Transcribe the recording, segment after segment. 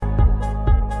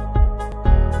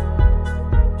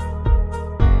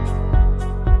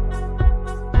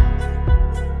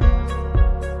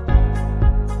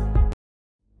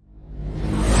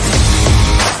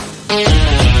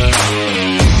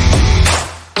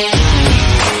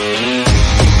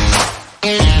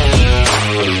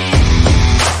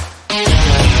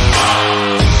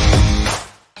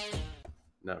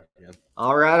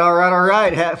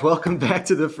welcome back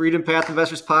to the Freedom Path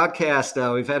Investors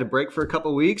Podcast. We've had a break for a couple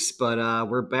of weeks, but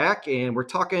we're back and we're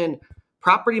talking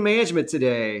property management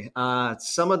today. One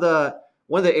of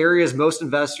the areas most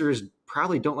investors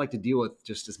probably don't like to deal with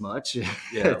just as much.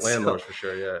 Yeah, landlords for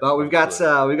sure. Yeah, but we've got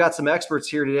some experts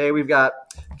here today. We've got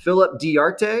Philip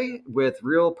Diarte with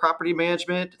Real Property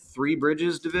Management, Three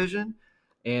Bridges Division,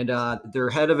 and their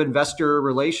head of investor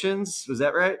relations. Was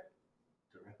that right,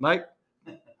 Mike?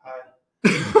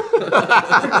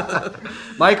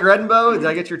 Mike Redenbow, did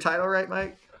I get your title right,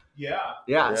 Mike?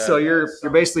 Yeah. So you're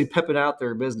basically pimping out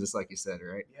their business, like you said,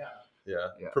 right?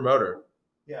 Yeah. Promoter.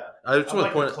 Yeah. I just I'm want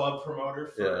like to point a club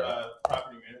promoter for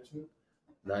property management.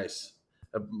 Nice.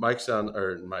 Brian sounded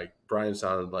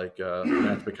like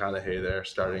Matt McConaughey there,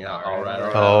 starting out. All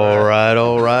right.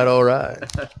 All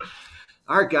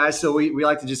right, guys. So we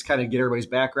like to just kind of get everybody's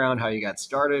background, how you got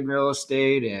started in real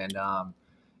estate, and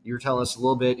you were telling us a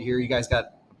little bit here. You guys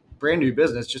got brand new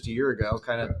business just a year ago,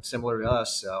 kind of similar to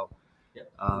us. So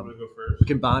Want to go first? we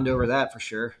can bond over that for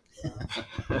sure.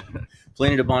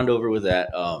 Plenty to bond over with that.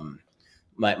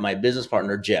 My business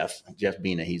partner, Jeff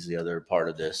Bina, he's the other part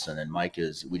of this. And then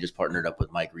we just partnered up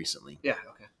with Mike recently. Yeah.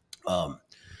 Okay.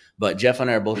 But Jeff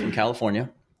and I are both from California.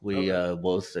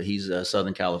 He's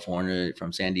Southern California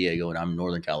from San Diego, and I'm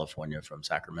Northern California from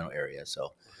Sacramento area.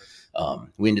 So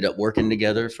we ended up working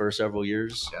together for several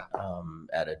years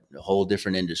at a whole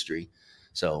different industry.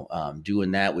 So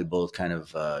doing that, we both kind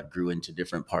of grew into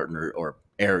different partner or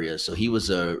areas. So he was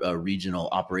a regional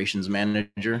operations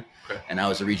manager, and I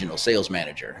was a regional sales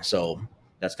manager. So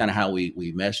that's kind of how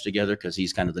we meshed together, because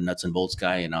he's kind of the nuts and bolts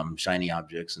guy, and I'm shiny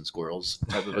objects and squirrels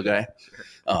type of a guy.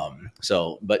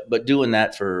 But doing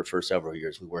that for several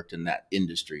years, we worked in that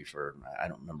industry for, I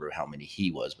don't remember how many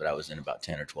he was, but I was in about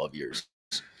 10 or 12 years.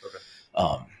 Okay.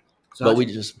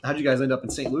 How'd you guys end up in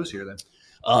St. Louis here then?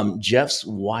 Jeff's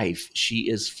wife, she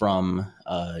is from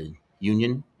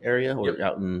Union area or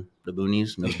out in the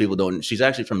boonies. Most people don't. She's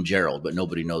actually from Gerald, but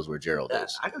nobody knows where Gerald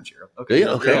is. I know Gerald. Okay. Yeah,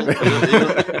 okay.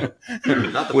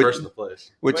 Not the first in the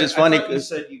place. Which But is funny. I thought you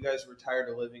said you guys were tired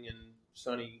of living in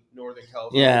sunny Northern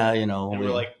California. Yeah, And we're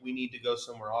like, we need to go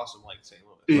somewhere awesome like St.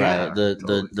 Louis. Yeah, right.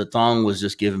 The thong was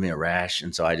just giving me a rash,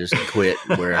 and so I just quit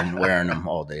wearing them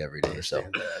all day, every day. So,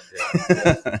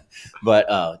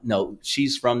 but no,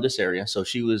 she's from this area. So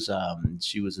she was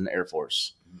in the Air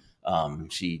Force.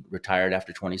 She retired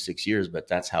after 26 years, but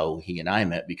that's how he and I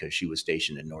met, because she was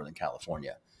stationed in Northern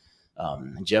California.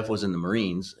 Jeff was in the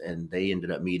Marines, and they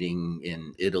ended up meeting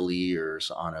in Italy or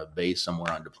on a base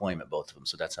somewhere on deployment, both of them.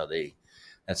 So that's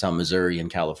how Missouri and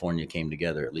California came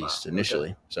together, at least initially.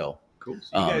 Okay. So cool.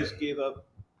 So you guys gave up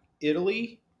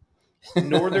Italy,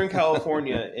 Northern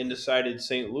California, and decided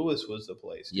St. Louis was the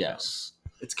place. Yes.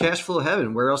 It's cash flow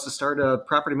heaven. Where else to start a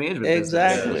property management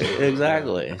business?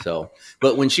 Exactly. So,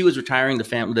 but when she was retiring, the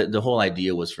family, the whole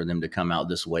idea was for them to come out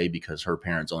this way, because her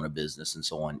parents own a business and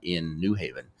so on in New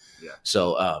Haven. Yeah.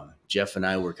 So Jeff and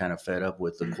I were kind of fed up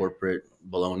with the corporate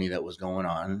baloney that was going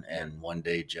on. And one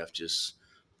day Jeff just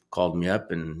called me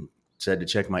up and said to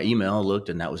check my email. I looked,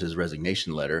 and that was his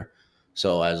resignation letter.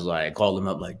 So I called him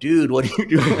up like, dude, what are you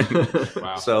doing?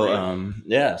 Wow. So,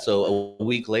 so a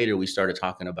week later we started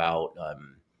talking about,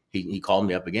 he called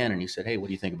me up again, and he said, hey, what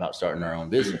do you think about starting our own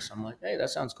business? I'm like, hey, that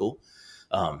sounds cool.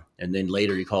 And then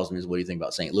later he calls me and says, what do you think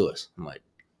about St. Louis? I'm like,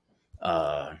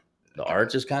 the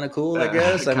arts is kind of cool, I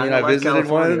guess. I mean, I visited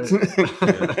once.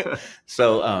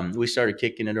 So we started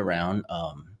kicking it around.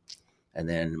 And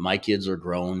then my kids are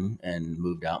grown and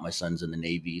moved out. My son's in the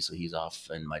Navy, so he's off.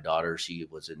 And my daughter, she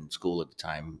was in school at the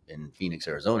time in Phoenix,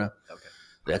 Arizona. Okay.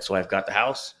 The ex-wife got the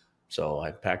house. So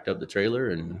I packed up the trailer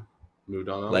and moved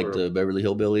on like the Beverly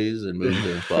Hillbillies and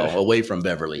moved away from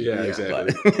Beverly. Yeah,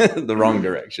 exactly. But the wrong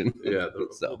direction. Yeah,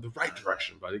 the right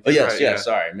direction, buddy. Oh, yes, right, yeah.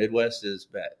 Sorry. Midwest is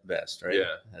best, right? Yeah.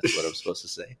 That's what I'm supposed to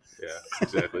say. Yeah,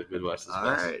 exactly. Midwest is All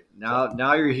best. right.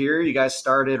 Now you're here. You guys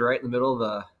started right in the middle of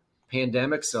the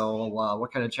pandemic. So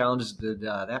what kind of challenges did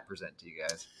that present to you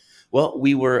guys? Well,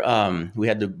 we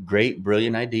had the great,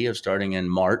 brilliant idea of starting in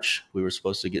March. We were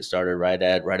supposed to get started right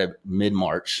at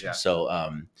mid-March. Yeah.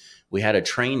 So we had a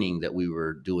training that we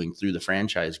were doing through the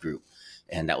franchise group,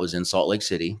 and that was in Salt Lake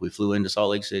City. We flew into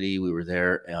Salt Lake City. We were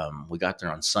there. We got there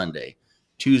on Sunday.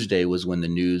 Tuesday was when the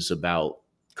news about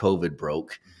COVID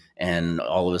broke, and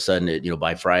all of a sudden,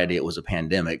 by Friday it was a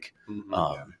pandemic.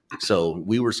 Mm-hmm. So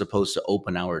we were supposed to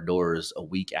open our doors a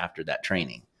week after that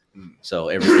training. So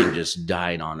everything just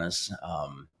died on us.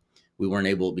 We weren't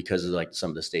able, because of like some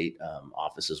of the state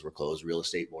offices were closed, real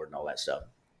estate board and all that stuff.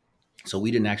 So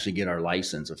we didn't actually get our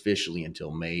license officially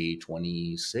until May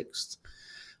 26th.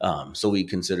 So we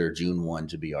consider June 1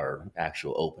 to be our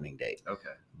actual opening date. Okay.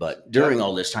 But during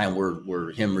all this time,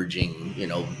 we're hemorrhaging,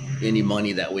 any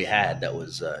money that we had that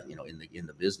was, in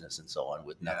the business and so on,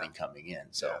 with nothing coming in.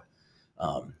 So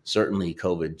certainly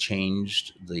COVID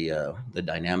changed the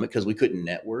dynamic, because we couldn't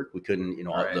network. We couldn't,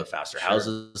 all the faster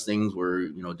houses things were,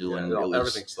 doing.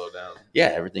 Everything slowed down.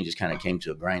 Yeah, everything just kind of came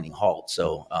to a grinding halt.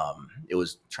 So it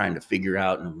was trying to figure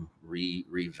out and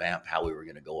revamp how we were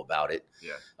going to go about it.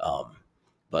 Yeah.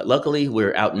 But luckily,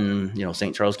 we're out in,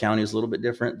 St. Charles County is a little bit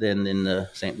different than in the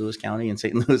St. Louis County and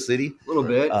St. Louis City. A little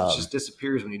bit. It just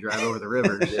disappears when you drive over the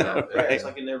rivers. Right. It's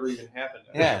like it never even happened.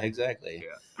 Yeah, exactly.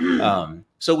 Yeah.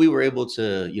 So we were able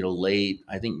to, late,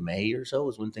 I think May or so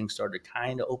is when things started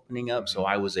kind of opening up. So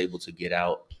I was able to get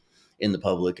out in the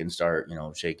public and start,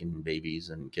 shaking babies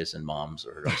and kissing moms,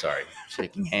 or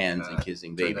shaking hands and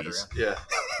kissing babies. Yeah.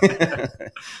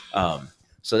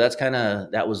 So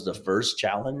that was the first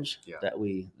challenge that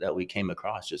we came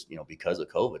across, just, because of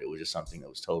COVID. It was just something that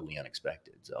was totally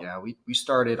unexpected. So yeah, we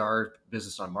started our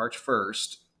business on March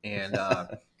 1st, and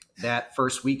that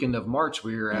first weekend of March,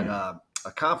 we were at a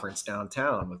conference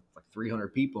downtown with like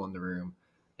 300 people in the room,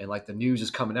 and like the news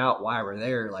is coming out while we're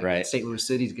there, like St. Louis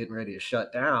City's getting ready to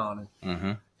shut down.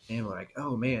 And we're like,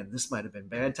 oh man, this might have been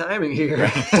bad timing here.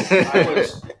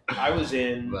 I was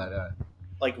in, but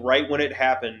like right when it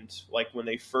happened, like when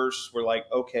they first were like,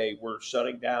 okay, we're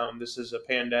shutting down, this is a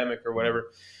pandemic or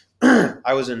whatever.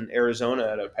 I was in Arizona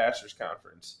at a pastor's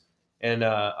conference, and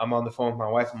I'm on the phone with my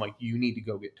wife. I'm like, you need to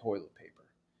go get toilet paper.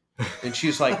 And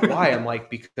she's like, why? I'm like,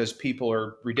 because people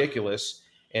are ridiculous,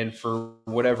 and for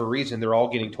whatever reason, they're all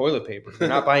getting toilet paper. They're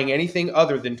not buying anything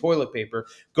other than toilet paper.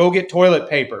 Go get toilet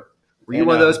paper. Were you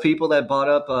one of those people that bought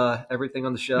up everything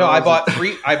on the shelf? No, I bought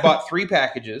three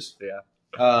packages. Yeah.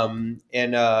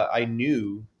 And I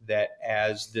knew that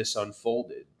as this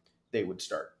unfolded, they would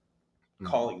start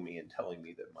calling me and telling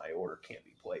me that my order can't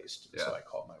be placed. And so I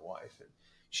called my wife, and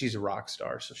she's a rock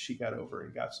star, so she got over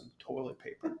and got some toilet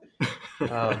paper.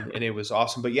 And it was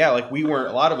awesome. But yeah, like a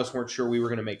lot of us weren't sure we were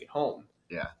going to make it home.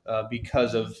 Yeah.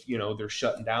 Because of, they're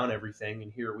shutting down everything,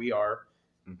 and here we are,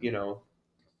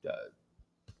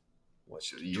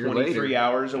 23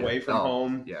 hours away from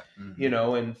home, and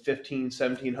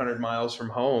 1,700 miles from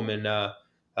home, and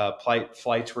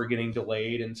flights were getting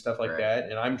delayed and stuff like that,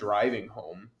 and I'm driving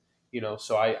home,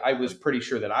 so I was pretty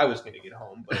sure that I was going to get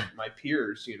home, but my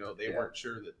peers, they weren't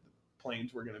sure that the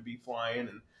planes were going to be flying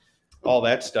and all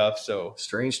that stuff. So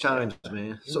strange times,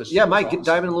 man. So Mike, awesome.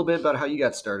 Dive in a little bit about how you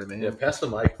got started, man. Yeah, pass the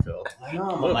mic, Phil. I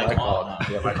know, my mic on.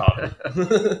 Yeah, my coffee.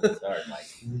 Sorry, Mike.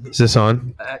 Is this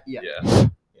on? Yeah.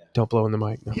 Don't blow in the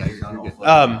mic. No. Yeah, you're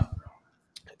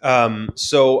good.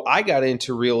 So I got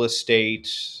into real estate.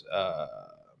 I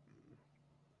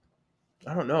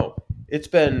don't know. It's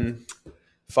been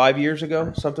 5 years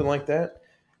ago, something like that.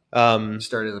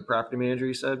 Started as a property manager,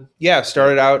 you said? Yeah,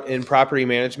 started out in property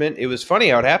management. It was funny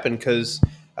how it happened because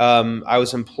I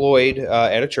was employed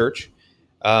at a church,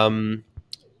 and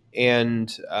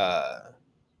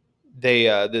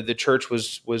the church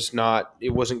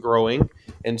wasn't growing,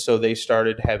 and so they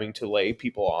started having to lay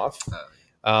people off.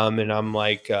 And I'm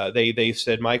like, they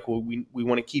said, Mike, well, we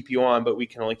want to keep you on, but we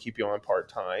can only keep you on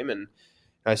part-time. And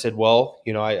I said, well,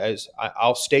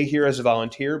 I'll stay here as a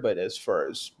volunteer, but as far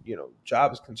as,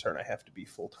 job is concerned, I have to be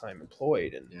full-time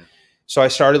employed. And so I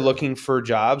started looking for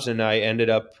jobs, and I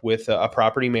ended up with a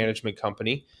property management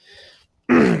company.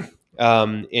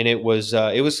 And it was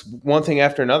one thing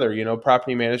after another,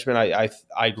 property management. I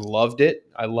loved it.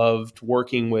 I loved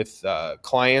working with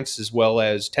clients as well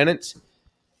as tenants.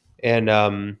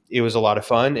 And it was a lot of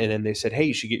fun. And then they said, hey,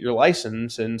 you should get your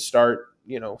license and start,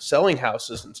 selling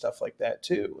houses and stuff like that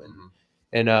too.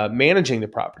 And managing the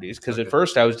properties. Because at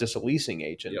first I was just a leasing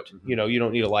agent. Yep. You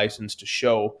don't need a license to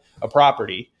show a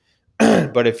property.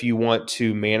 But if you want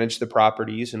to manage the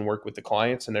properties and work with the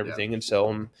clients and everything and sell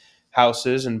them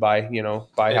houses and buy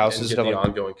houses. And get the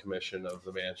ongoing commission of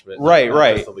the management.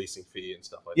 Right. The leasing fee and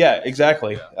stuff like that. Yeah,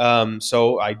 exactly. Yeah.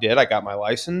 So I did. I got my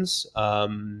license.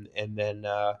 And then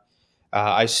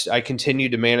I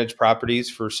continued to manage properties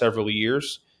for several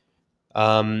years.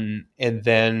 And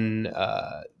then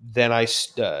I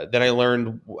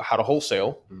learned how to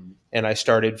wholesale, and I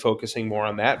started focusing more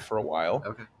on that for a while.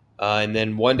 Okay. And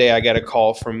then one day I got a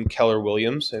call from Keller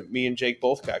Williams, and me and Jake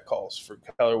both got calls from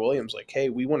Keller Williams, like, "Hey,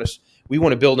 we want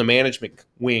to build a management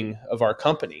wing of our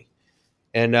company,"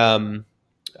 and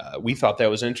we thought that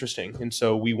was interesting, and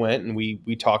so we went and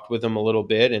we talked with them a little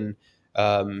bit, and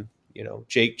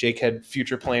Jake had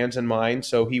future plans in mind,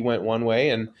 so he went one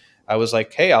way, and I was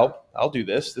like, "Hey, I'll do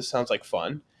this. This sounds like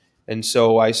fun," and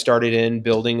so I started in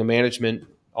building a management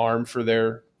arm for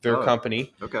their their Oh,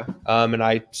 company. Okay. And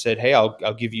I said, hey,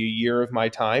 I'll give you a year of my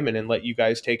time and then let you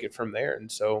guys take it from there.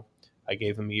 And so I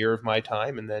gave them a year of my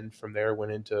time, and then from there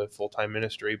went into full-time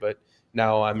ministry. But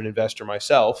now I'm an investor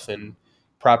myself, and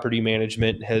property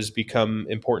management has become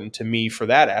important to me for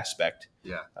that aspect.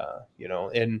 Yeah.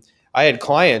 And I had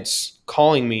clients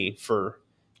calling me for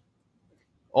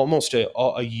almost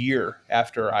a year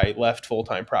after I left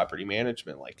full-time property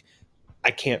management. Like,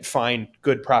 I can't find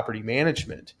good property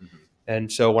management. Mm-hmm.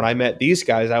 And so when I met these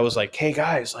guys, I was like, hey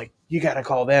guys, like, you got to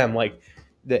call them. Like,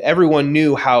 everyone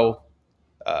knew how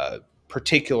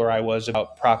particular I was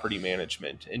about property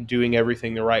management and doing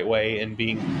everything the right way and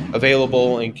being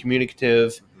available and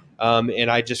communicative. And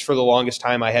I just, for the longest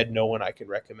time, I had no one I could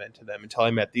recommend to them until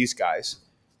I met these guys.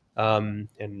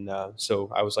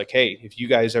 So I was like, hey, if you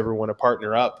guys ever want to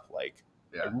partner up, like,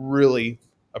 I really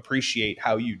appreciate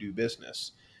how you do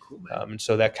business. Cool, man. And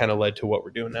so that kind of led to what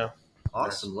we're doing now.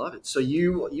 Awesome. Love it. So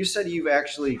you said you've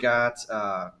actually got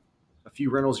a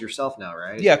few rentals yourself now,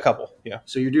 right? Yeah, a couple. Yeah.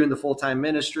 So you're doing the full-time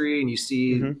ministry, and you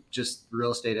see Mhm. just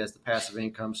real estate as the passive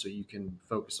income, so you can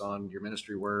focus on your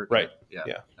ministry work. Right. Yeah.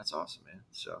 Yeah. That's awesome, man.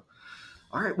 So,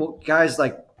 all right. Well, guys,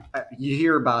 like, you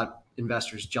hear about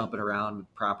investors jumping around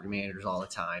with property managers all the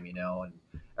time, and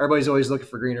everybody's always looking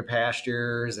for greener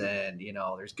pastures, and,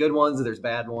 there's good ones and there's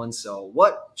bad ones. So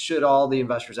what should all the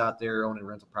investors out there owning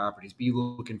rental properties be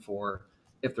looking for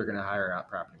if they're going to hire out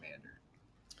property manager?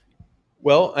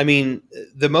 Well, I mean,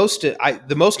 the most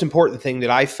important thing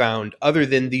that I found, other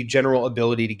than the general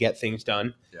ability to get things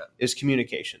done, is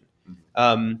communication.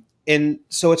 Mm-hmm. And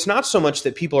so it's not so much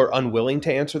that people are unwilling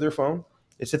to answer their phone;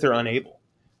 it's that they're unable.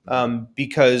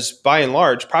 Because by and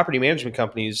large, property management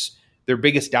companies, their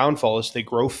biggest downfall is they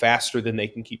grow faster than they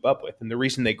can keep up with. And the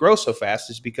reason they grow so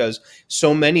fast is because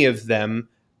so many of them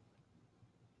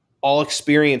all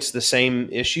experience the same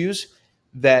issues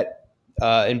that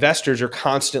investors are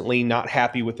constantly not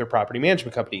happy with their property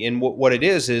management company. And what it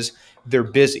is they're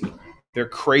busy. They're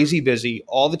crazy busy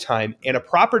all the time. And a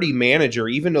property manager,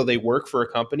 even though they work for a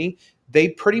company, they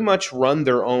pretty much run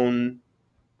their own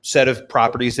set of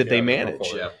properties that they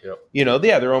manage.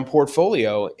 Their own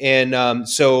portfolio. And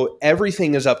so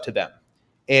everything is up to them.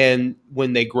 And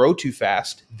when they grow too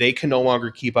fast, they can no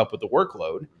longer keep up with the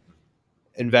workload.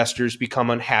 Investors become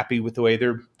unhappy with the way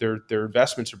their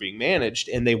investments are being managed,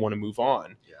 and they want to move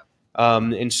on.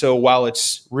 And so while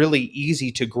it's really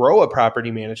easy to grow a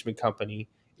property management company,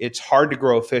 it's hard to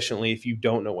grow efficiently if you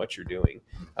don't know what you're doing.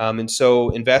 And so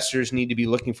investors need to be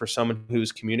looking for someone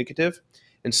who's communicative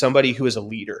and somebody who is a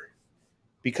leader.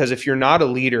 Because if you're not a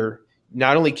leader,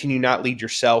 not only can you not lead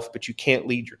yourself, but you can't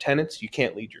lead your tenants, you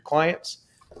can't lead your clients.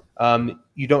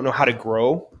 You don't know how to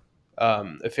grow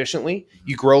efficiently.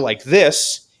 You grow like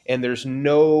this, and there's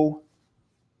no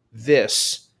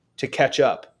this to catch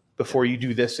up before you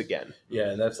do this again.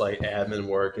 Yeah, and that's like admin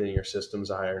work, getting your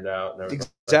systems ironed out and everything.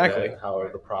 Exactly. Like that, how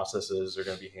the processes are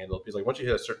going to be handled. Because like once you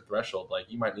hit a certain threshold, like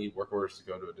you might need work orders to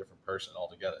go to a different person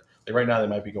altogether. Like right now they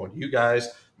might be going to you guys,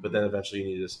 but then eventually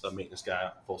you need a maintenance guy,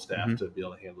 full staff to be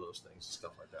able to handle those things and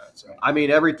stuff like that. So I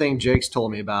mean, everything Jake's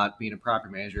told me about being a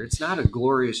property manager, it's not a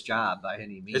glorious job by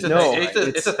any means.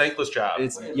 It's a thankless job.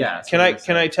 Can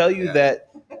I tell you that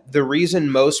the reason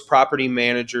most property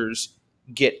managers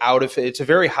get out of it, it's a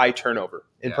very high turnover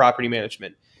in property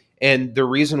management. And the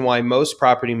reason why most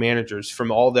property managers,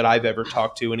 from all that I've ever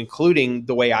talked to, and including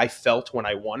the way I felt when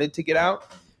I wanted to get out,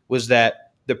 was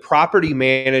that the property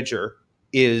manager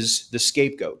is the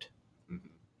scapegoat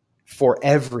for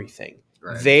everything.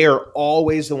 Right. They are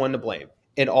always the one to blame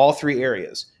in all three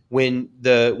areas. When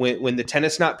the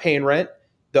tenant's not paying rent,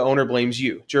 the owner blames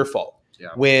you. It's your fault. Yeah.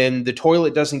 When the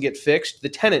toilet doesn't get fixed, the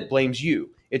tenant blames you.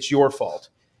 It's your fault.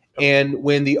 And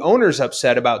when the owner's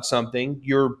upset about something,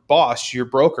 your boss, your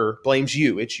broker, blames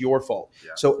you. It's your fault.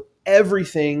 Yeah. So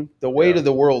everything, the weight of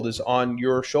the world is on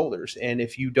your shoulders. And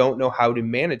if you don't know how to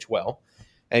manage well,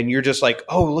 and you're just like,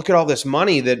 oh, look at all this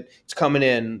money that's coming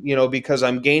in, because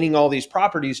I'm gaining all these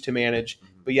properties to manage.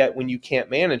 But yet when you can't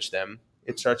manage them,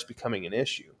 it starts becoming an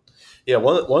issue. Yeah,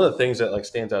 one of the things that like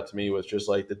stands out to me was just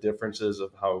like the differences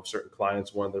of how certain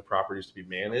clients want their properties to be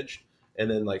managed. And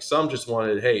then like some just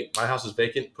wanted, hey, my house is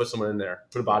vacant, put someone in there,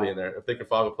 put a body in there. If they can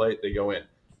fog a plate, they go in.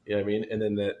 You know what I mean? And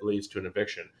then that leads to an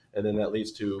eviction. And then that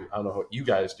leads to, I don't know what you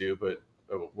guys do, but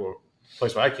the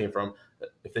place where I came from,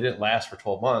 if they didn't last for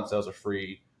 12 months, that was a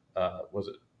free, was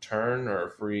it turn or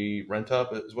a free rent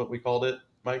up is what we called it,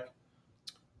 Mike?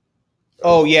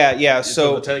 Oh, yeah.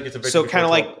 So the tenant gets evicted kind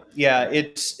of like,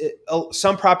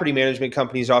 some property management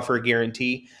companies offer a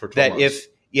guarantee that months. if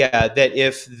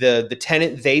the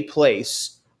tenant they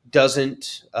place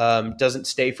doesn't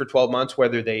stay for 12 months,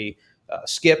 whether they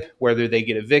skip, whether they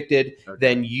get evicted,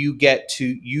 then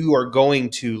you are going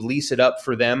to lease it up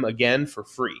for them again for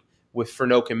free for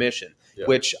no commission,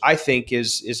 which I think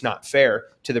is not fair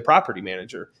to the property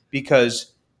manager,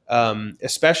 because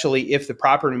especially if the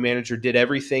property manager did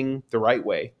everything the right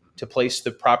way to place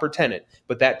the proper tenant,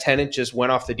 but that tenant just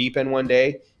went off the deep end one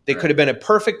day. They could have been a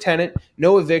perfect tenant,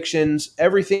 no evictions,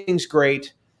 everything's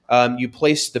great. You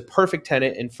placed the perfect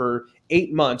tenant, and for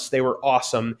 8 months they were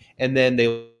awesome, and then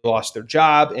they lost their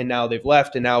job, and now they've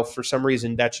left, and now for some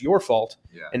reason that's your fault,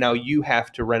 and now you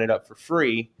have to rent it up for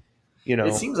free.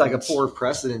 It seems like a poor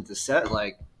precedent to set.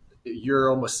 Like, you're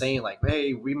almost saying, like,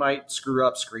 hey, we might screw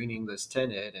up screening this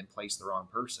tenant and place the wrong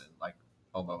person, like,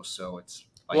 almost. So it's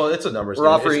like, well, it's a numbers we're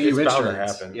game. Offering it's you bound to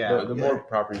insurance. happen. Yeah. The more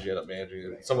properties you end up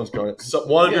managing, someone's going to,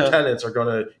 one of your tenants are going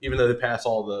to, even though they pass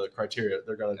all the criteria,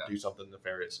 they're going to do something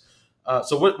nefarious.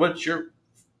 So what's your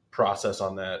process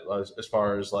on that as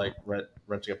far as like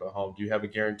renting up a home? Do you have a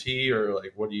guarantee, or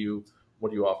like what do you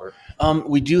offer?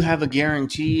 We do have a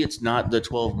guarantee. It's not the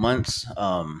 12 months.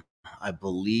 I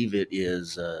believe it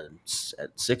is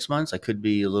at 6 months. I could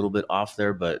be a little bit off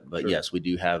there, but sure. Yes, we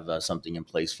do have something in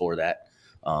place for that.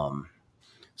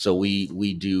 So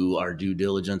we do our due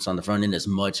diligence on the front end as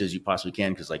much as you possibly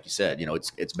can, because like you said,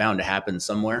 it's bound to happen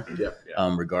somewhere.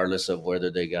 Regardless of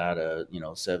whether they got a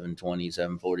 720,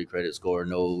 740 credit score,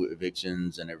 no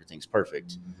evictions, and everything's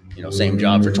perfect. Same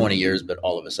job for 20 years, but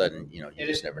all of a sudden, you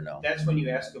just never know. That's when you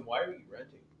ask them, why are you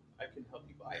renting? I can help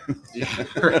you buy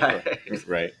it.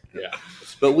 Right. Yeah.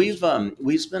 But we've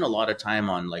spent a lot of time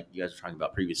on, like you guys were talking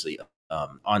about previously,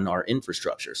 on our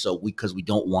infrastructure. So because we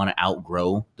don't want to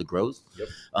outgrow the growth.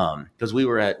 Because we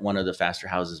were at one of the Faster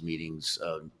Houses meetings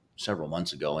several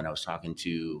months ago, and I was talking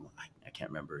to, I can't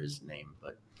remember his name,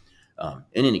 but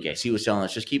in any case, he was telling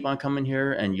us, just keep on coming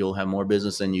here and you'll have more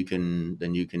business than you can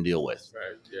deal with.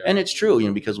 Right. Yeah. And it's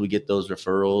true, because we get those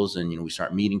referrals and, we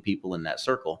start meeting people in that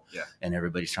circle, and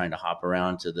everybody's trying to hop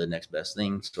around to the next best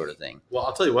thing sort of thing. Well,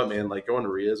 I'll tell you what, man, like going to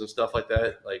RIAs and stuff like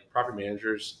that, like property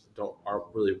managers aren't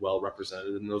really well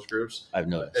represented in those groups. I've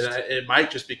noticed. And it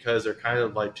might just because they're kind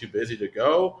of like too busy to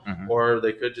go, or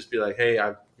they could just be like, hey,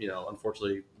 I've,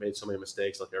 unfortunately made so many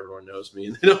mistakes, like everyone knows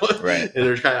me, right. And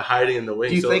they're kind of hiding in the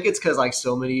wings. Do you think it's because like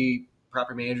so many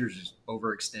property managers just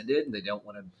overextended and they don't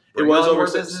want to it was more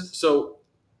overextended business?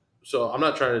 So I'm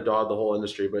not trying to dog the whole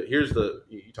industry, but here's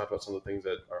you talked about some of the things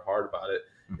that are hard about it,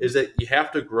 is that you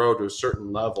have to grow to a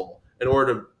certain level in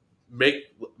order to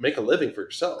make a living for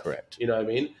yourself. Correct. You know what I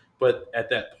mean? But at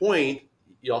that point,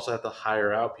 you also have to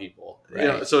hire out people.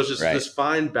 Right. So it's just this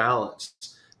fine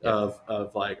balance of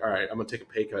like, all right, I'm going to take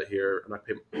a pay cut here. I'm not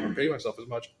paying myself as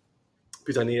much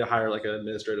because I need to hire like an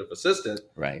administrative assistant.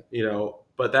 Right.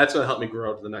 But that's going to help me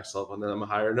grow to the next level, and then I'm going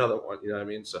to hire another one. You know what I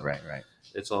mean? So right.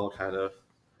 It's all kind of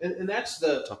and that's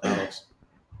the tough balance.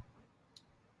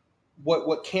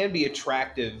 What can be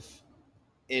attractive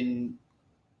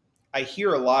I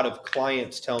hear a lot of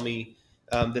clients tell me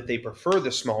that they prefer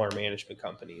the smaller management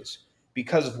companies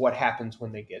because of what happens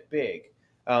when they get big.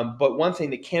 But one thing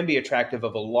that can be attractive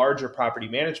of a larger property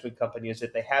management company is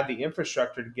that they have the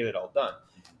infrastructure to get it all done.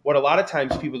 What a lot of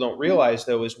times people don't realize,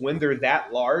 though, is when they're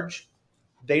that large,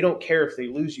 they don't care if they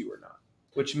lose you or not,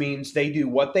 which means they do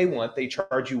what they want. They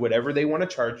charge you whatever they want to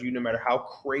charge you, no matter how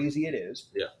crazy it is.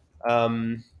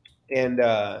 And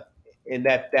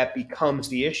that becomes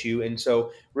the issue. And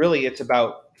so really it's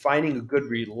about finding a good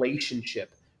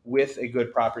relationship with a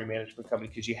good property management company,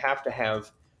 because you have to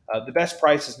have the best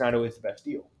price is not always the best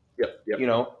deal.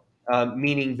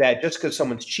 Meaning that just because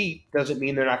someone's cheap doesn't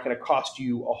mean they're not going to cost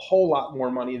you a whole lot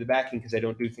more money in the back end because they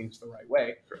don't do things the right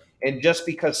way. Sure. And just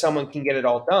because someone can get it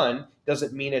all done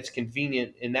doesn't mean it's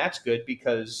convenient, and that's good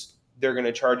because they're going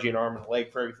to charge you an arm and a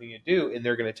leg for everything you do, and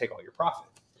they're going to take all your profit.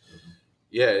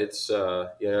 Yeah, it's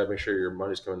make sure your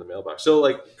money's coming in the mailbox. So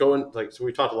so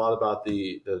we talked a lot about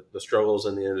the struggles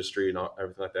in the industry and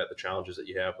everything like that, the challenges that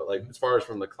you have. But like as far as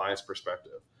from the client's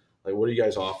perspective, like what are you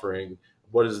guys offering?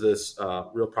 What is this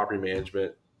real property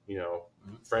management,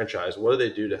 franchise? What do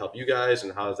they do to help you guys,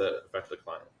 and how does that affect the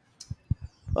client?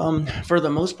 For the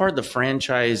most part, the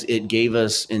franchise, it gave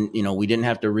us, we didn't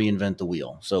have to reinvent the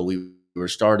wheel. So we were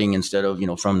starting, instead of,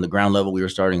 from the ground level, we were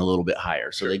starting a little bit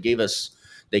higher. So Sure. they gave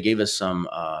us some,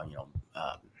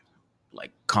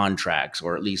 like contracts,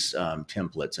 or at least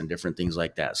templates and different things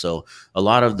like that. So a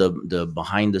lot of the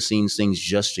behind the scenes things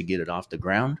just to get it off the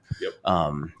ground,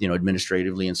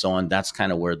 administratively and so on. That's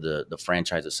kind of where the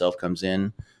franchise itself comes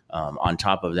in. On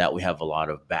top of that, we have a lot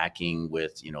of backing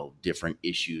with, different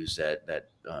issues that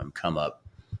come up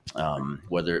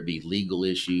whether it be legal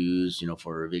issues,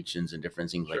 for evictions and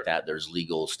different things Sure. like that. There's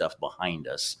legal stuff behind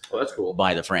us Oh, that's cool.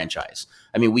 by the franchise.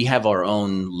 I mean, we have our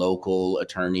own local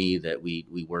attorney that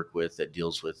we work with that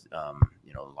deals with, a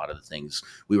lot of the things.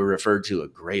 We were referred to a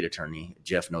great attorney.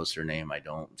 Jeff knows her name. I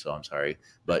don't, so I'm sorry.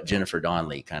 But Jennifer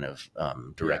Donnelly kind of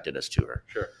directed us to her.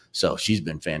 Sure. So she's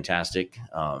been fantastic.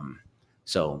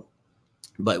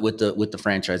 But with the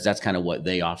franchise, that's kind of what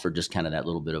they offer, just kind of that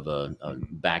little bit of a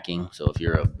backing. So if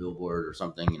you're a billboard or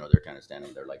something, they're kind of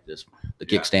standing there like this, the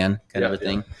kickstand kind of a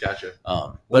thing. Gotcha.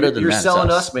 But other than you're that, selling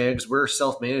us, man, because we're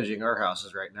self-managing our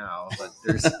houses right now. But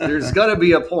there's going to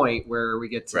be a point where we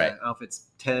get to, Right. I don't know if it's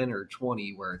 10 or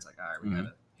 20, where it's like, all right, we got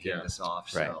to Yeah. hand this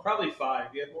off. Right. So Probably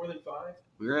 5. You have more than 5?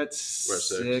 we're at We're at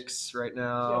 6 right Yeah,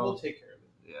 now. we'll take care of it.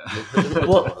 Yeah.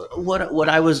 well, what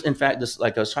I was, in fact,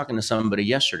 I was talking to somebody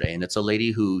yesterday, and it's a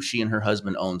lady who she and her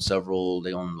husband own several.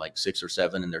 They own like 6 or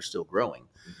 7, and they're still growing.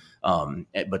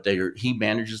 But he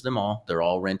manages them all. They're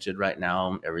all rented right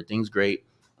now. Everything's great.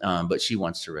 But she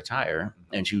wants to retire,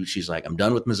 and she's like, I'm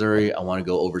done with Missouri. I want to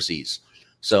go overseas.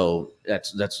 So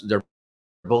they're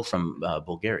both from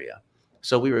Bulgaria.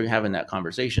 So we were having that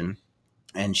conversation.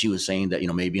 And she was saying that,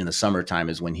 maybe in the summertime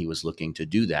is when he was looking to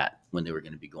do that, when they were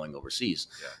going to be going overseas.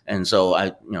 Yeah. And so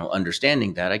I,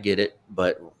 understanding that, I get it.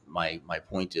 But my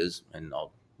point is, and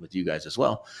I'll with you guys as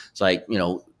well, it's like,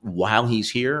 while he's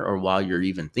here or while you're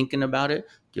even thinking about it,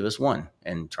 give us one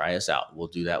and try us out. We'll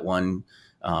do that one,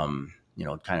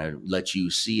 kind of let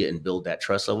you see it and build that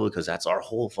trust level, because that's our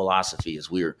whole philosophy is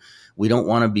we don't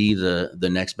want to be the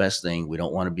next best thing. We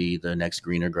don't want to be the next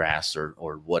greener grass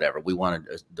or whatever. We want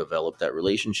to develop that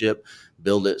relationship,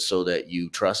 build it so that you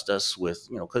trust us with,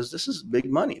 because this is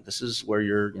big money. This is where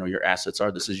your assets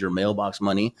are. This is your mailbox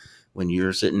money. When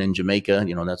you're sitting in Jamaica,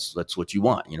 that's what you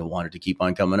want. Want it to keep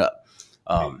on coming up.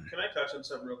 Can I touch on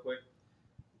something real quick?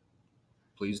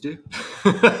 Please do.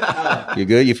 You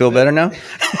good? You feel better now?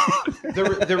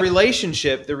 The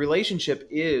relationship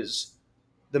is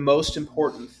the most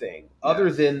important thing,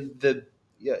 other than the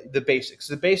basics.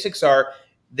 The basics are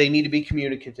they need to be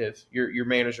communicative, your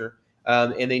manager,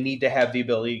 and they need to have the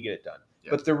ability to get it done. Yeah.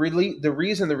 But the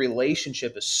reason the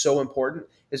relationship is so important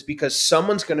is because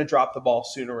someone's going to drop the ball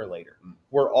sooner or later.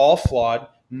 We're all flawed.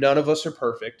 None of us are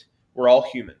perfect. We're all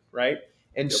human, right?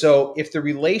 And so if the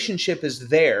relationship is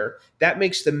there, that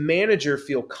makes the manager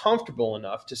feel comfortable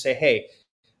enough to say, hey,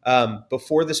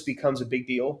 before this becomes a big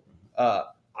deal,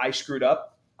 I screwed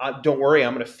up. Don't worry,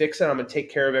 I'm going to fix it. I'm going to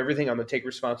take care of everything. I'm going to take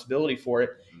responsibility for it.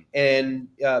 And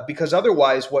because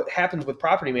otherwise what happens with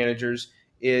property managers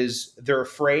is they're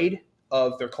afraid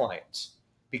of their clients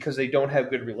because they don't have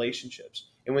good relationships.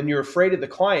 And when you're afraid of the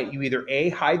client, you either A,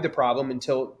 hide the problem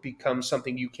until it becomes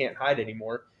something you can't hide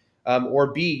anymore,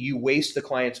 or B, you waste the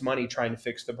client's money trying to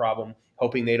fix the problem,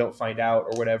 hoping they don't find out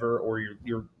or whatever, or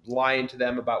you're lying to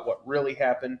them about what really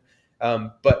happened.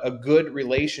 But a good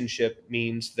relationship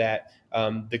means that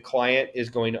the client is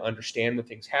going to understand when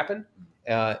things happen,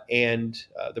 and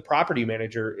the property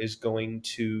manager is going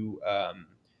to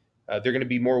they're going to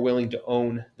be more willing to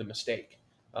own the mistake.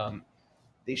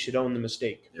 They should own the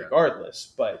mistake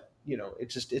regardless, but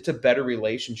it's a better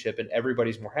relationship and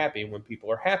everybody's more happy. And when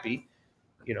people are happy,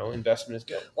 investment is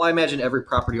good. Well, I imagine every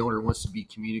property owner wants to be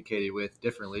communicated with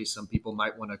differently. Some people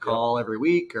might want to call every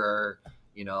week, or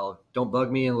don't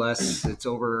bug me unless it's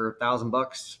over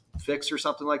 $1,000 fixed or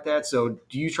something like that. So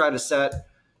do you try to set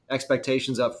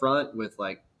expectations up front with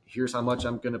like, here's how much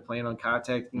I'm going to plan on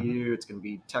contacting you? It's going to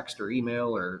be text or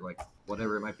email or like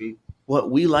whatever it might be.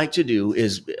 What we like to do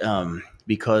is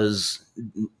because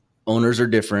owners are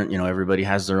different, everybody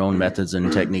has their own methods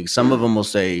and techniques. Some of them will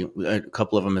say, a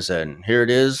couple of them have said, here it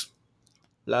is,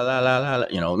 la, la, la, la,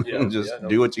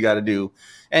 do what you got to do.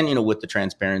 And, with the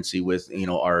transparency with,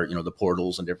 our, the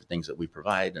portals and different things that we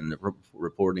provide and the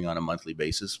reporting on a monthly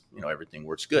basis, everything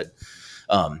works good.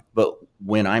 But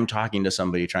when I'm talking to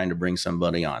somebody, trying to bring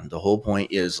somebody on, the whole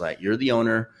point is like, you're the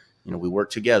owner, we work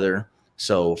together.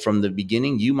 So from the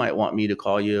beginning, you might want me to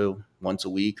call you once a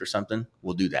week or something.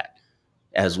 We'll do that.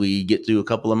 As we get through a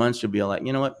couple of months, you'll be like,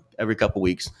 you know what, every couple of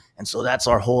weeks. And so that's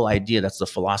our whole idea. That's the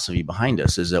philosophy behind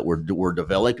us, is that we're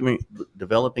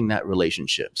developing that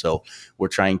relationship. So we're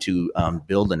trying to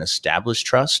build and establish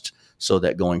trust so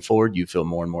that going forward, you feel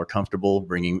more and more comfortable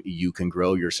you can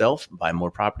grow yourself, buy more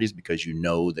properties because you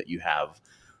know that you have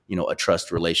a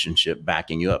trust relationship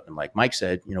backing you up. And like Mike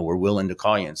said, we're willing to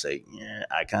call you and say, yeah,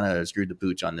 I kind of screwed the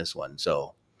pooch on this one.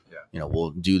 So,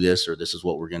 we'll do this, or this is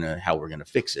what how we're going to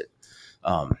fix it.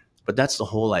 But that's the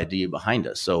whole idea behind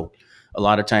us. So a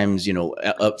lot of times,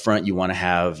 up front, you want to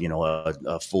have,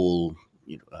 a full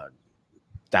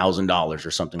 $1,000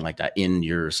 or something like that in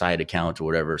your side account or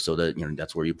whatever, so that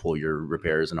that's where you pull your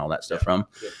repairs and all that stuff from.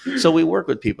 So we work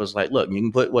with people. It's like, look, you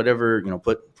can put whatever,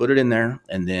 put it in there,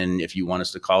 and then if you want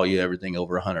us to call you everything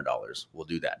over $100, we'll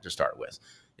do that to start with.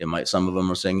 Some of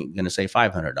them are going to say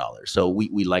 $500. So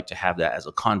we like to have that as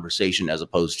a conversation, as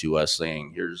opposed to us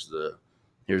saying, here's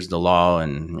the law,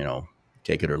 and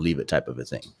take it or leave it type of a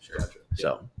thing. Sure.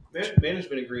 So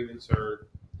management agreements are,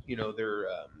 they're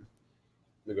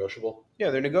negotiable. Yeah,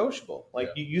 they're negotiable. Like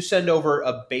you send over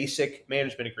a basic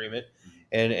management agreement,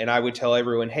 and I would tell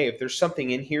everyone, hey, if there's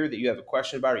something in here that you have a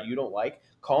question about or you don't like,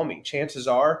 call me. Chances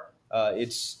are,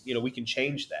 it's we can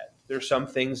change that. There's some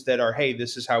things that are, hey,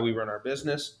 this is how we run our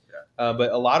business,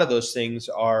 but a lot of those things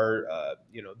are,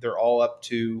 they're all up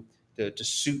to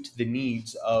suit the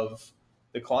needs of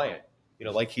the client.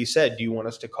 Like he said, do you want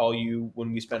us to call you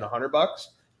when we spend $100,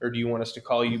 or do you want us to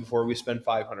call you before we spend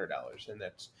 $500? And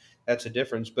that's a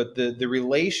difference. But the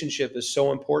relationship is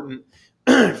so important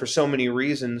for so many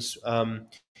reasons.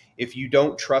 If you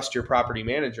don't trust your property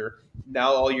manager,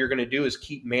 now all you're going to do is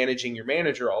keep managing your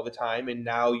manager all the time, and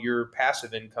now your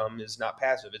passive income is not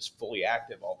passive; it's fully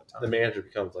active all the time. The manager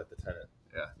becomes like the tenant.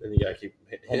 Yeah, and you got to keep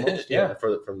almost,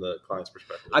 from the client's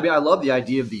perspective. I mean, I love the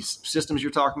idea of these systems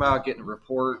you're talking about, getting a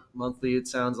report monthly. It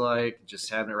sounds like just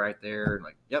having it right there, and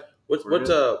like, yep.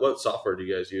 What software do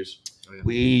you guys use?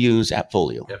 We use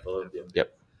AppFolio.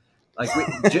 Yep.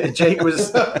 Like Jake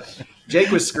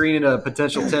was screening a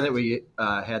potential tenant we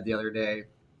had the other day,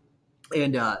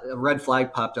 and a red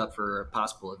flag popped up for a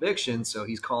possible eviction. So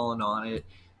he's calling on it,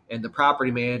 and the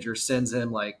property manager sends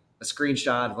him like a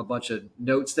screenshot of a bunch of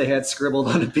notes they had scribbled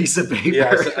on a piece of paper.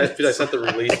 Yeah, I sent the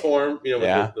release form, with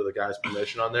the guy's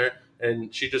permission on there,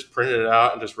 and she just printed it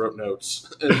out and just wrote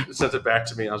notes and sent it back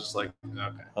to me. I was just like,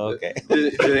 okay.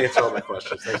 Didn't answer all my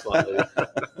questions. Thanks a lot, lady.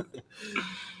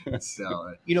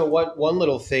 So, one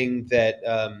little thing that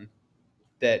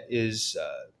is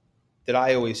that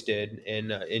I always did,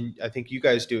 and I think you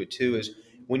guys do it too, is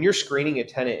when you're screening a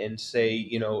tenant and say,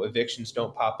 evictions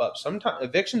don't pop up, sometimes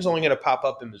evictions only going to pop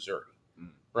up in Missouri,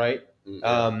 right?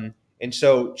 Mm-hmm. And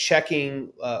so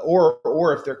checking,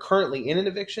 or if they're currently in an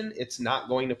eviction, it's not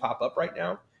going to pop up right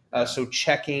now. So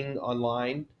checking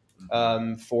online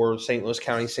for St. Louis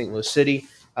County, St. Louis City,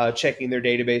 checking their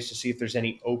database to see if there's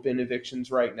any open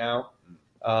evictions right now,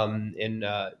 and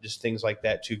just things like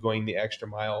that too, going the extra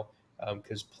mile.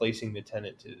 Because placing the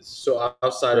tenant is so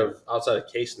outside of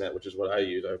CaseNet, which is what I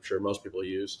use. I'm sure most people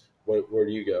use. Where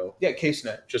do you go? Yeah,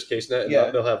 CaseNet. Just CaseNet. And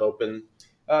yeah, they'll have open.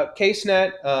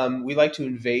 CaseNet. We like to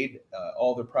invade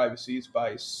all their privacies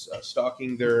by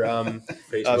stalking their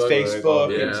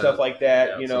Facebook and stuff like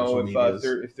that. Yeah,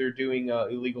 if they're doing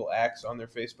illegal acts on their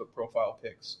Facebook profile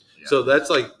pics. Yeah. So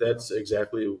that's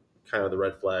exactly kind of the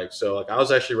red flag. So I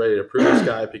was actually ready to approve this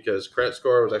guy because credit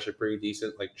score was actually pretty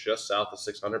decent, like just south of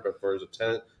 600, but for as a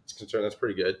tenant is concerned, that's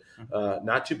pretty good.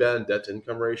 Not too bad in debt to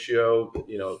income ratio.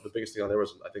 The biggest thing on there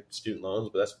was, I think, student loans,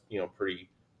 but that's, pretty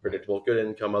predictable. Good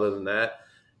income other than that.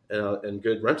 And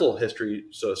good rental history,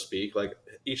 so to speak. Like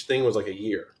each thing was like a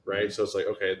year, right? Mm-hmm. So it's like,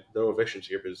 okay, no evictions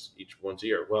here because each one's a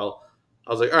year. Well,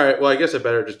 I was like, all right, well, I guess I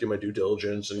better just do my due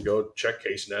diligence and go check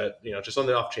CaseNet, just on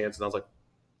the off chance. And I was like,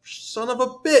 son of a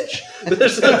bitch.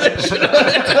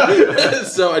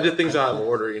 So I did things out of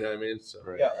order, you know what I mean? So,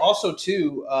 right. Yeah. Also,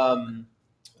 too,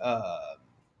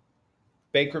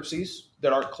 bankruptcies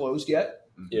that aren't closed yet.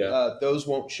 Yeah. Those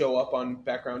won't show up on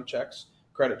background checks,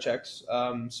 credit checks.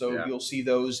 You'll see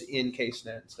those in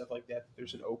CaseNet and stuff like that.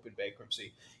 There's an open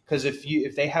bankruptcy because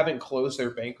if they haven't closed their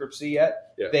bankruptcy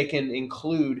yet, they can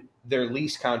include their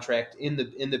lease contract in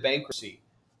the bankruptcy.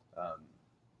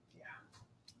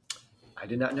 I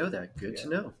did not know that. Good to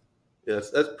know. Yes,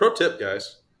 that's pro tip,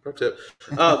 guys. Pro tip.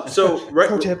 So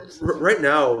right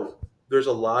now, there's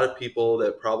a lot of people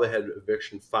that probably had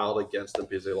eviction filed against them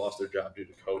because they lost their job due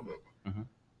to COVID. Mm-hmm.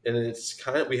 And it's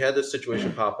we had this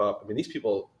situation pop up. I mean, these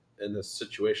people in this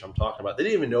situation I'm talking about, they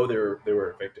didn't even know they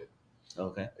were evicted.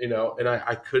 Okay. And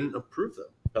I couldn't approve them.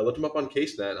 I looked them up on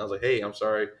CaseNet and I was like, hey, I'm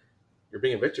sorry, you're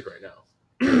being evicted right now.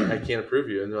 I can't approve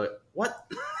you. And they're like, what?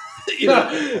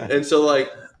 And so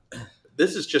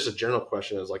this is just a general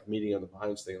question as meeting on the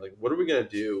minds thing. What are we going to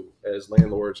do as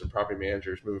landlords and property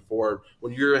managers moving forward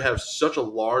when you're going to have such a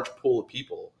large pool of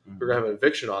people who are going to have an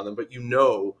eviction on them, but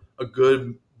a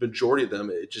good majority of them,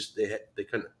 they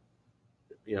couldn't,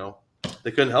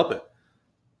 they couldn't help it.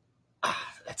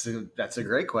 That's a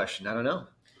great question. I don't know.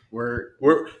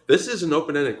 This is an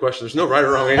open-ended question. There's no right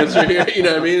or wrong answer here. You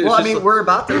know what I mean? Well, we're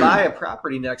about to buy a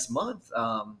property next month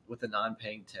with a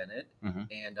non-paying tenant,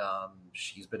 and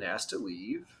she's been asked to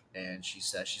leave, and she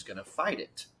says she's going to fight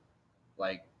it.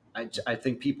 I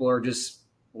think people are just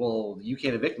well, you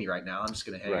can't evict me right now. I'm just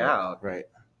going to hang Right, out. right.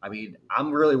 I mean,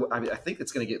 I think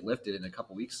it's going to get lifted in a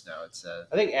couple weeks now. It's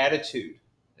I think attitude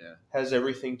Yeah. has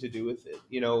everything to do with it.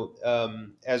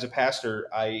 As a pastor,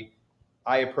 I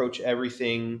approach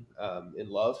everything in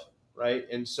love, right?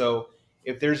 And so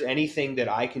if there's anything that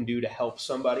I can do to help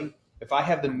somebody, if I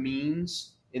have the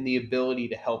means and the ability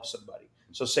to help somebody.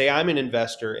 So say I'm an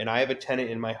investor and I have a tenant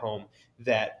in my home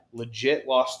that legit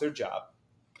lost their job,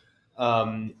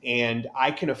 and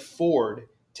I can afford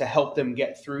to help them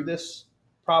get through this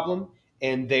problem,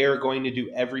 and they are going to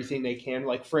do everything they can.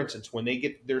 Like, for instance, when they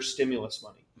get their stimulus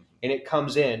money and it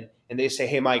comes in and they say,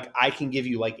 hey, Mike, I can give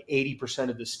you like 80%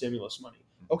 of the stimulus money.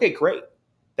 Okay, great.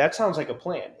 That sounds like a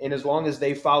plan. And as long as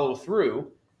they follow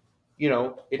through,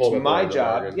 it's my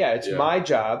job. Yeah, it's my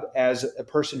job as a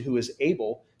person who is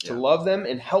able to love them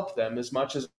and help them as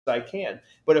much as I can.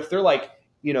 But if they're like,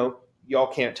 y'all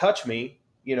can't touch me,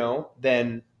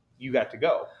 then you got to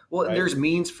go. Well, right? There's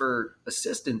means for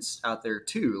assistance out there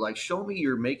too. Like, show me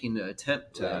you're making an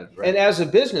attempt to. Right. And as a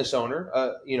business owner,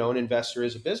 an investor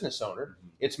is a business owner.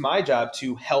 It's my job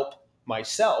to help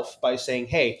myself by saying,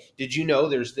 hey, did you know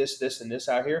there's this, and this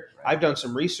out here? Right. I've done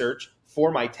some research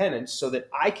for my tenants so that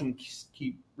I can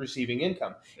keep receiving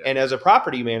income. Yeah. And as a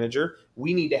property manager,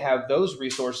 we need to have those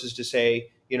resources to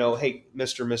say, hey,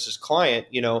 Mr. and Mrs. Client,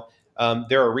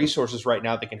 there are resources right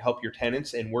now that can help your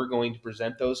tenants, and we're going to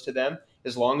present those to them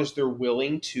as long as they're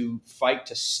willing to fight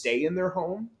to stay in their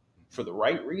home for the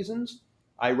right reasons.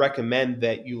 I recommend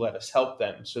that you let us help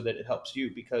them so that it helps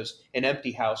you, because an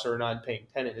empty house or a non-paying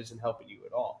tenant isn't helping you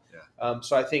at all. Yeah.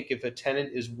 So I think if a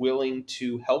tenant is willing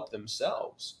to help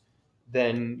themselves,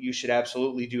 then you should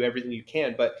absolutely do everything you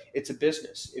can. But it's a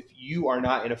business. If you are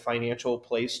not in a financial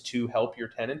place to help your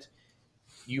tenant,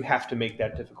 you have to make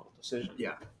that difficult decision.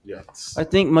 Yeah. I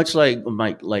think much like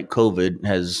COVID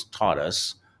has taught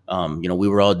us, we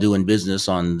were all doing business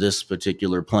on this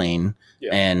particular plane,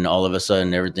 and all of a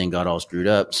sudden everything got all screwed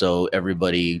up. So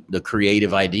the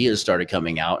creative ideas started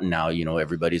coming out, and now,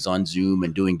 everybody's on Zoom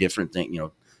and doing different things,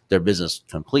 their business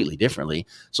completely differently.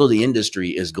 So the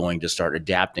industry is going to start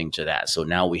adapting to that. So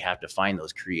now we have to find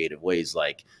those creative ways,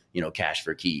 like, cash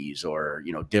for keys, or,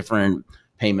 different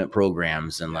payment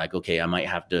programs, and like, okay, I might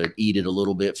have to eat it a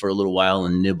little bit for a little while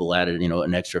and nibble at it,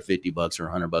 an extra $50 or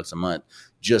 $100 a month,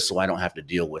 just so I don't have to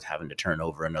deal with having to turn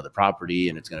over another property.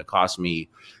 And it's going to cost me,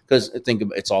 because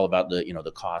it's all about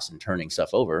the cost and turning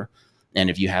stuff over. And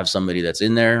if you have somebody that's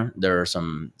in there, there are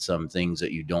some things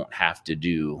that you don't have to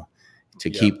do to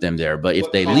keep them there. But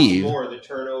if they leave, more the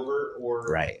turnover or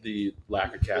the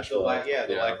lack of cash flow. Lack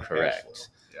of correct. Cash flow.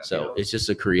 Yeah. So it's just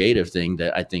a creative thing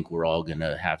that I think we're all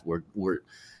gonna have.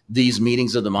 These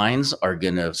meetings of the minds are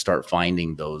gonna start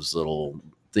finding those little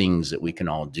things that we can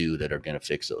all do that are gonna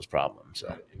fix those problems.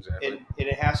 So exactly. And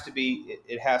it has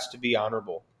to be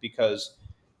honorable, because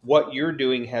what you're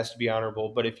doing has to be honorable.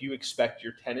 But if you expect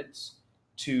your tenants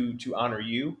to honor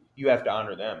you, you have to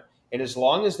honor them. And as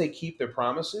long as they keep their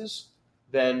promises,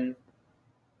 then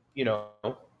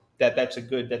that's a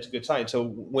good sign. So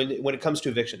when it comes to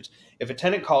evictions, if a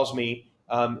tenant calls me,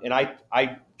 and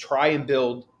I try and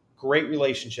build great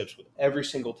relationships with every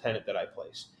single tenant that I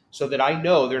place, so that I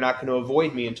know they're not going to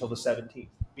avoid me until the 17th,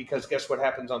 because guess what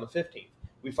happens on the 15th?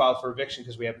 We file for eviction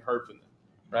because we haven't heard from them,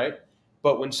 right?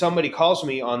 But when somebody calls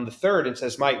me on the 3rd and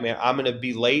says, Mike, man, I'm going to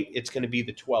be late, it's going to be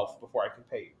the 12th before I can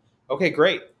pay you. Okay,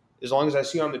 great. As long as I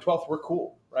see you on the 12th, we're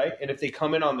cool, right? And if they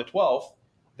come in on the 12th,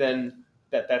 then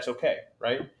that's okay,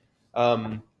 right?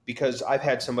 Because I've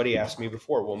had somebody ask me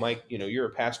before, well, Mike, you're a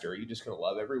pastor. Are you just going to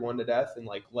love everyone to death and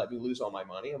like let me lose all my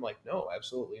money? I'm like, no,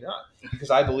 absolutely not.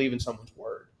 Because I believe in someone's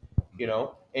word,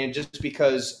 and just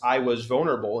because I was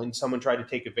vulnerable and someone tried to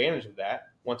take advantage of that,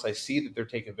 once I see that they're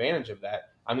taking advantage of that,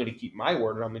 I'm going to keep my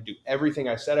word, and I'm going to do everything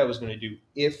I said I was going to do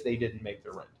if they didn't make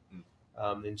their rent.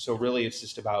 And so really it's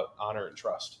just about honor and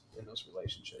trust in those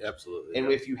relationships. Absolutely.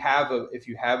 And if you have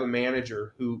a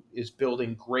manager who is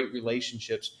building great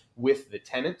relationships with the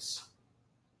tenants,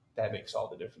 that makes all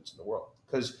the difference in the world.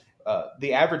 Because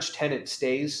the average tenant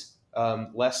stays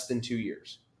less than 2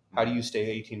 years. How do you stay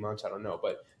 18 months? I don't know.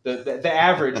 But the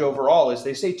average overall is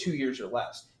they stay 2 years or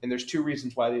less. And there's two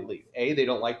reasons why they leave. A, they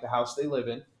don't like the house they live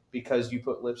in because you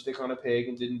put lipstick on a pig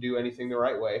and didn't do anything the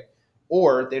right way.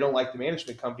 Or they don't like the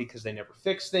management company because they never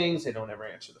fix things. They don't ever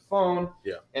answer the phone.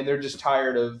 Yeah. And they're just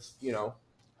tired of,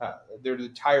 they're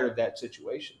tired of that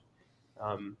situation.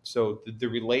 So the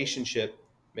relationship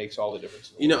makes all the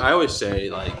difference. I always say,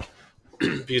 like,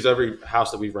 because every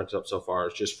house that we've rented up so far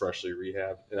is just freshly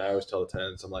rehabbed. And I always tell the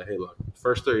tenants, I'm like, hey, look,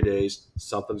 first 30 days,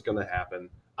 something's going to happen.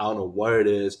 I don't know what it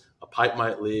is. A pipe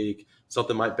might leak,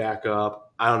 something might back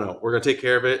up. I don't know. We're going to take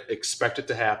care of it. Expect it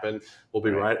to happen. We'll be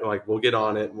right. Like, we'll get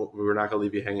on it. We're not going to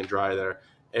leave you hanging dry there.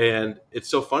 And it's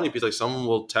so funny because like someone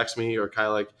will text me or kind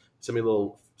of like send me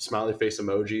little smiley face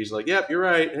emojis like, yep, you're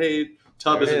right. Hey,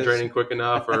 tub isn't draining quick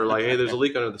enough, or like, hey, there's a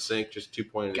leak under the sink. Just 2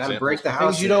 point Got to examples. break the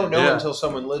house. Things you don't know until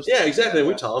someone lives there. Yeah, exactly. And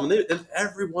we tell them, and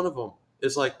every one of them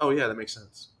is like, oh yeah, that makes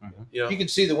sense. Mhm. You know? You can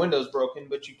see the window's broken,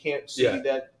 but you can't see Yeah.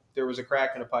 that there was a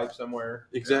crack in a pipe somewhere.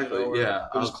 Exactly, or yeah.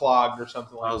 It was clogged or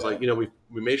something like that. I was like, you know, we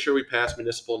made sure we passed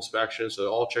municipal inspection, so it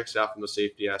all checks out from the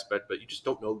safety aspect, but you just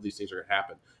don't know these things are going to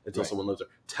happen until someone lives there.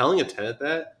 Telling a tenant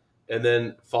that and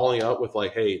then following up with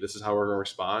like, hey, this is how we're going to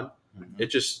respond. Mhm. It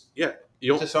just, you it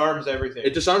don't. disarms everything.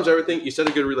 It disarms everything. You set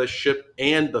a good relationship,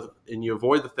 and you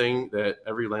avoid the thing that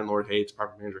every landlord hates,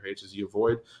 property manager hates, is you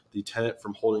avoid the tenant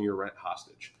from holding your rent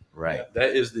hostage. Right.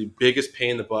 That is the biggest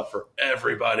pain in the butt for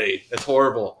everybody. It's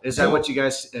horrible. Is that what you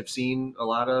guys have seen a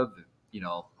lot of? You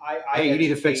know, I hey, you need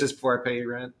to educate- fix this before I pay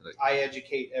your rent. Like, I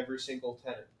educate every single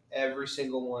tenant. Every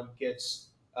single one gets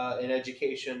an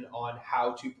education on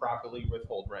how to properly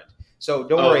withhold rent. So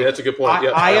don't worry. That's a good point.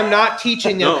 I am not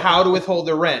teaching them No. how to withhold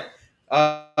their rent.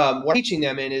 What I'm teaching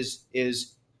them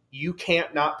is you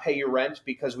can't not pay your rent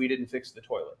because we didn't fix the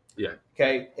toilet. Yeah.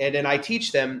 Okay. And then I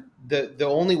teach them the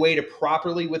only way to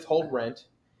properly withhold rent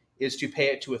is to pay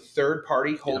it to a third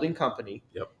party holding company.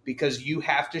 Yep. Because you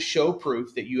have to show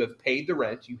proof that you have paid the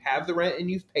rent. You have the rent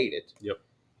and you've paid it. Yep.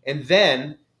 And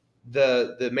then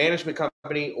the management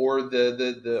company or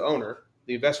the owner,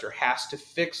 the investor, has to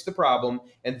fix the problem,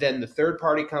 and then the third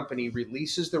party company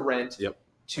releases the rent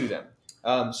to them.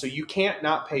 So you can't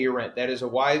not pay your rent. That is a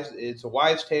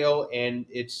wives' tale, and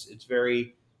it's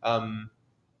very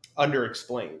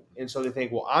underexplained. And so they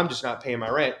think, well, I'm just not paying my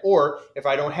rent, or if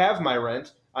I don't have my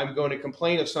rent, I'm going to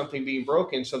complain of something being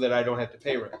broken so that I don't have to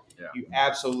pay rent. Yeah. You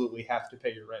absolutely have to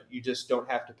pay your rent. You just don't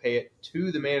have to pay it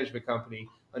to the management company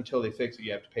until they fix it.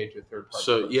 You have to pay it to a third party.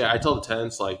 So yeah, I tell the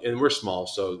tenants like, and we're small,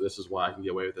 so this is why I can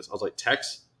get away with this. I was like,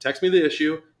 text me the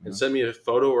issue and send me a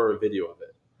photo or a video of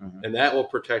it, and that will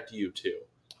protect you too,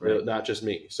 not just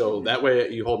me. So that way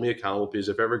you hold me accountable, because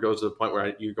if it ever goes to the point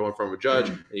where you're going from a judge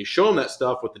and you show them that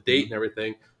stuff with the date and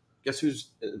everything, guess who's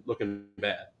looking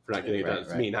bad for not getting it done?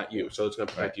 It's me, not you. So it's going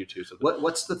to protect you too. So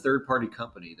what's the third party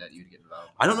company that you'd get involved?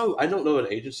 I don't know. I don't know an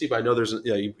agency, but I know there's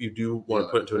you do want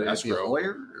to put it into an Would it be a escrow.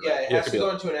 lawyer? Yeah, it Yeah, has it to could go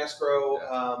into an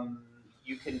escrow.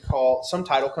 You can call, some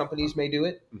title companies may do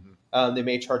it. They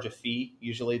may charge a fee.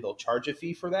 Usually they'll charge a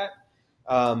fee for that.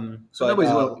 So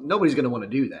nobody's going to want to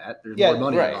do that. There's Yeah, more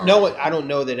money. right. involved. No one, I don't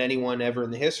know that anyone ever in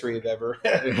the history of ever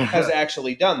has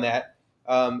actually done that.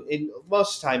 In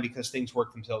most of the time, because things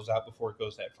work themselves out before it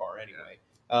goes that far anyway.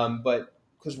 But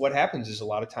because what happens is a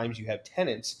lot of times you have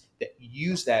tenants that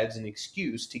use that as an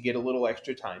excuse to get a little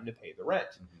extra time to pay the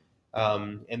rent,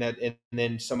 and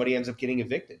then somebody ends up getting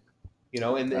evicted. You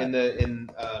know, and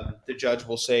the judge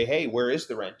will say, "Hey, where is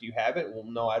the rent? Do you have it?" Well,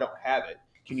 no, I don't have it.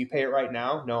 Can you pay it right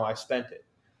now? No, I spent it,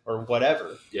 or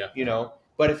whatever. Yeah. You know,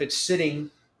 but if it's sitting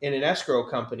in an escrow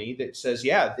company that says,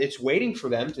 yeah, it's waiting for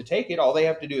them to take it, all they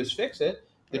have to do is fix it,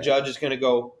 the judge is going to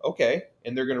go, okay,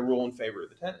 and they're going to rule in favor of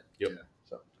the tenant. Yep.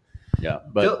 Yeah.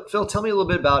 But Phil, tell me a little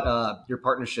bit about your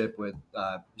partnership with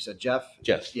you said Jeff.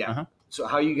 Yeah. Uh-huh. So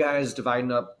how you guys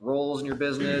dividing up roles in your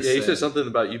business? Yeah, he said something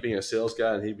about you being a sales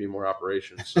guy and he'd be more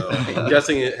operations. So I'm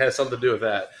guessing it has something to do with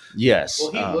that. Yes.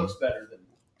 Well, he looks better than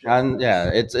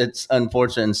it's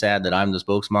unfortunate and sad that I'm the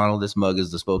spokesmodel. This mug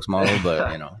is the spokesmodel,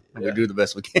 but we do the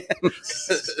best we can.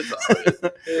 It's all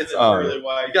right. it's Um, really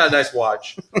wide. You got a nice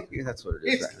watch. That's what it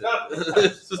is.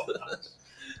 It's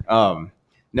not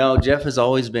No, Jeff has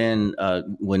always been,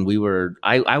 when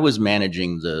I was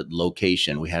managing the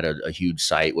location. We had a huge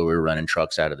site where we were running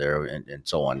trucks out of there and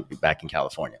so on back in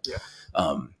California. Yeah.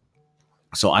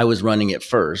 So I was running it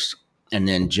first, and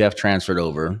then Jeff transferred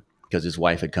over because his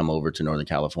wife had come over to Northern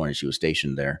California. She was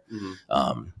stationed there.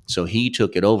 So he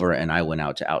took it over and I went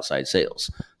out to outside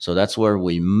sales. So that's where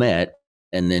we met.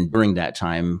 And then during that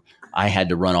time, I had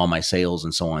to run all my sales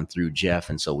and so on through Jeff.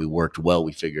 And so we worked well.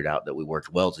 We figured out that we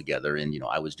worked well together. And,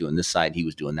 I was doing this side, he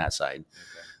was doing that side.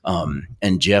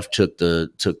 And Jeff took the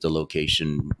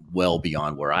location well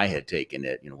beyond where I had taken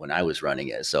it, when I was running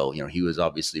it. So, he was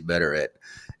obviously better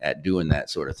at doing that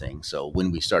sort of thing. So when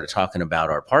we started talking about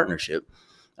our partnership,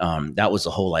 that was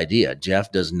the whole idea.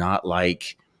 Jeff does not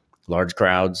like large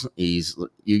crowds.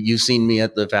 You've seen me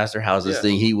at the Faster Houses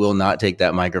thing. He will not take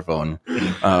that microphone.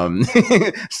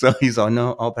 So he's all,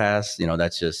 no, I'll pass.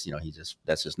 That's just,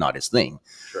 that's just not his thing.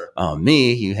 Sure.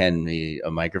 Me, you hand me a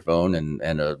microphone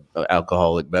and a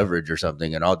alcoholic beverage or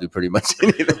something, and I'll do pretty much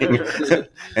anything.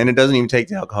 And it doesn't even take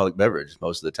the alcoholic beverage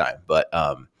most of the time. But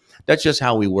that's just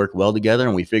how we work well together.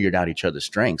 And we figured out each other's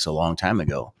strengths a long time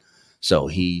ago. So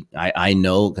I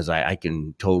know, because I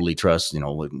can totally trust,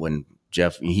 when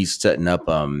Jeff, he's setting up,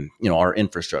 our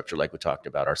infrastructure, like we talked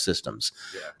about, our systems.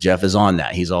 Yeah. Jeff is on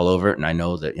that. He's all over it. And I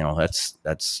know that,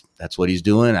 that's what he's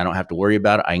doing. I don't have to worry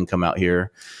about it. I can come out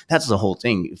here. That's the whole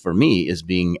thing for me, is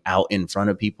being out in front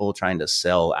of people trying to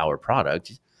sell our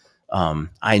product.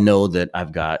 I know that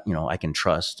I've got, I can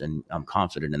trust, and I'm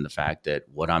confident in the fact that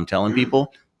what I'm telling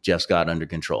people, Jeff's got under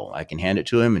control. I can hand it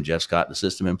to him, and Jeff's got the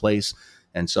system in place,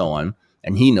 and so on.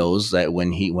 And he knows that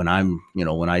when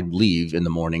I leave in the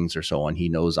mornings or so on, he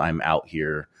knows I'm out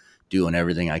here doing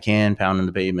everything I can, pounding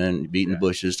the pavement, beating the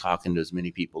bushes, talking to as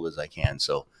many people as I can.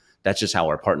 So that's just how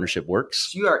our partnership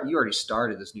works. So you already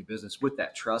started this new business with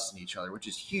that trust in each other, which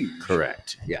is huge.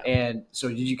 Correct. Yeah. And so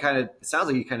did you it sounds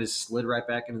like you kind of slid right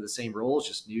back into the same roles,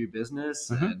 just new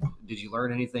business. Mm-hmm. And did you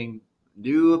learn anything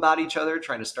new about each other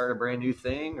trying to start a brand new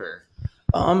thing, or?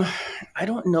 I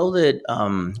don't know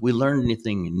that we learned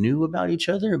anything new about each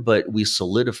other, but we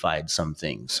solidified some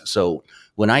things. So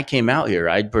when I came out here,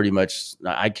 I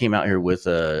came out here with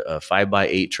a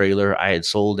 5x8 trailer. I had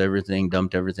sold everything,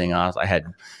 dumped everything off.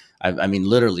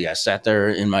 Literally, I sat there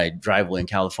in my driveway in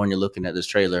California looking at this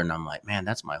trailer, and I'm like, man,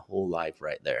 that's my whole life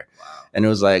right there. Wow. And it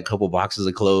was like a couple boxes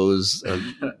of clothes,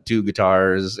 2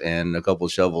 guitars, and a couple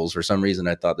shovels. For some reason,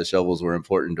 I thought the shovels were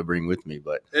important to bring with me.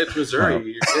 But it's Missouri.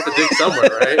 You have to dig somewhere,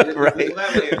 right? Right. Well,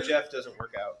 that way, if Jeff doesn't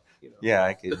work out. Yeah,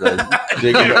 I could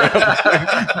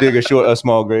dig a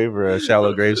small grave or a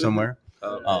shallow grave somewhere.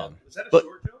 Is that a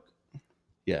short joke?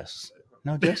 Yes.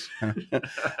 No, just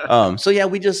so yeah,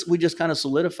 we just kind of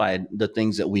solidified the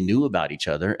things that we knew about each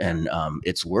other, and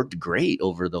it's worked great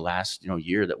over the last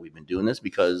year that we've been doing this,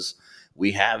 because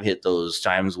we have hit those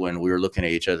times when we were looking at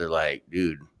each other like,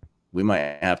 dude, we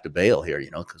might have to bail here,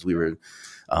 because we were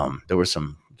there were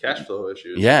some cash flow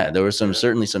issues. Yeah, there were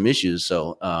certainly some issues.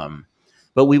 So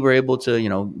but we were able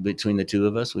to, between the two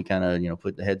of us, we kind of,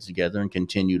 put the heads together and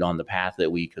continued on the path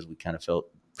because we kind of felt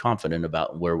confident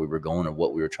about where we were going and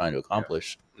what we were trying to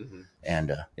accomplish. Yeah. Mm-hmm. And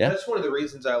that's one of the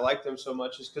reasons I like them so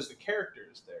much, is because the character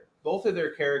is there. Both of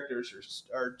their characters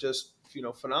are just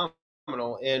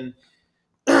phenomenal, and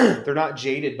they're not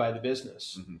jaded by the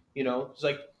business. Mm-hmm. It's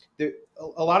like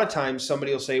a lot of times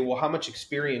somebody will say, well, how much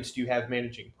experience do you have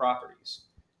managing properties?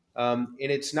 And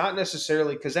it's not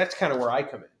necessarily, because that's kind of where I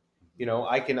come in.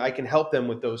 I can help them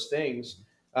with those things.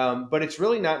 But it's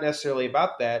really not necessarily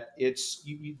about that. It's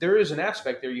there is an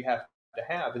aspect there you have to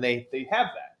have, and they have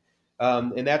that,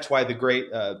 and that's why the great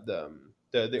the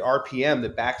RPM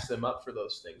that backs them up for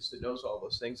those things, that knows all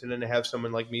those things, and then to have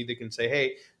someone like me that can say,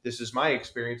 hey, this is my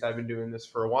experience. I've been doing this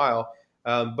for a while,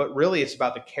 but really it's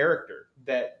about the character,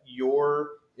 that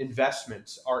your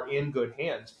investments are in good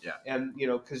hands. Yeah. And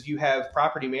because you have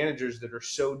property managers that are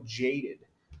so jaded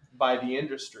by the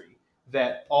industry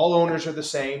that all owners are the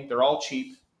same. They're all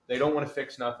cheap. They don't want to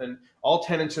fix nothing. All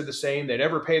tenants are the same. They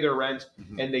never pay their rent,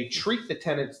 and they treat the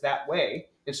tenants that way.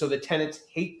 And so the tenants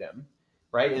hate them,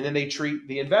 right? And then they treat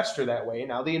the investor that way. And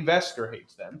now the investor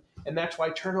hates them. And that's why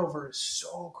turnover is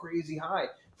so crazy high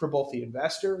for both the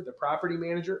investor, the property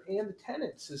manager, and the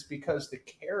tenants, is because the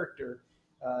character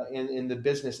and the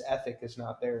business ethic is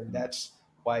not there. And that's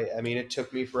why, it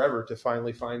took me forever to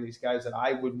finally find these guys that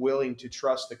I would willing to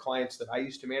trust. The clients that I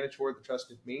used to manage for that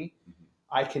trusted me,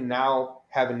 I can now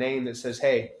have a name that says,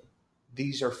 hey,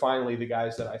 these are finally the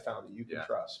guys that I found that you can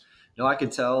trust. No, I can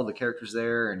tell the characters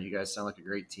there, and you guys sound like a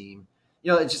great team.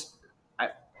 It's just, I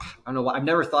don't know why, I've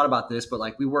never thought about this, but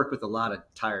like, we work with a lot of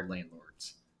tired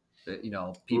landlords.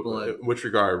 People. In which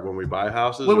regard? When we buy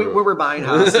houses? When we're buying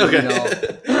houses,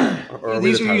 Or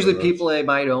these are usually people that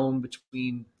might own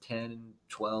between 10,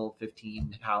 12,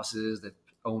 15 houses that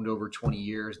owned over 20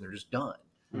 years, and they're just done.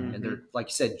 Mm-hmm. And they're, like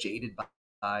you said, jaded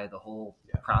by the whole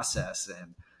process.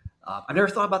 And I've never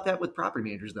thought about that with property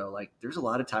managers, though. Like, there's a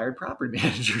lot of tired property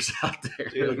managers out there.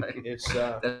 Dude, like, it's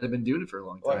that have been doing it for a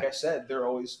long time. Like I said, they're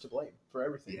always to blame for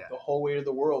everything. Yeah. The whole weight of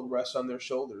the world rests on their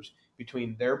shoulders,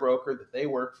 between their broker that they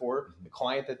work for, the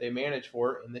client that they manage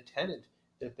for, and the tenant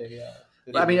that they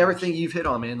everything you've hit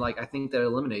on, man. Like, I think that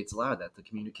eliminates a lot of that: the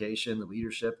communication, the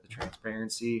leadership, the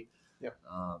transparency. If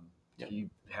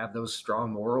you have those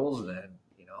strong morals, then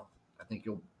I think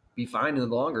you'll be fine in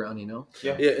the long run.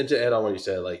 Yeah. And to add on what you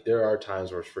said, like, there are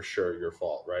times where it's for sure your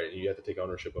fault, right? And you have to take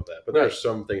ownership of that. But there are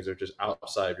some things that are just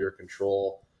outside of your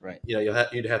control. Right. You'd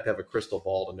have to have a crystal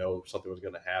ball to know something was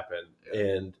going to happen. Yeah.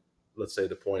 And let's say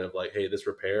the point of like, hey, this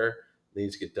repair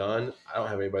needs to get done. I don't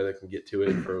have anybody that can get to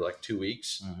it for like 2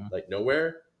 weeks, like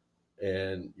nowhere.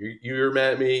 And you're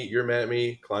mad at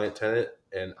me, client, tenant,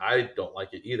 and I don't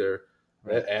like it either.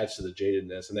 That adds to the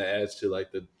jadedness, and that adds to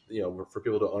like the, for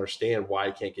people to understand why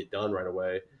it can't get done right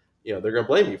away. They're going to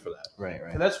blame you for that. Right.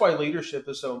 And that's why leadership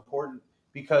is so important,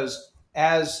 because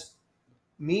as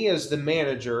the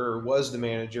manager, or was the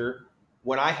manager,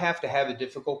 when I have to have a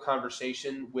difficult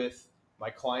conversation with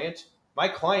my client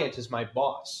is my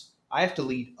boss. I have to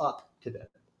lead up to them,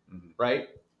 right?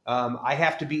 I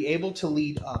have to be able to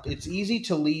lead up. It's easy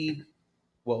to lead,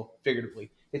 well,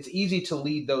 figuratively, it's easy to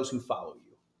lead those who follow you.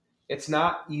 It's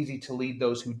not easy to lead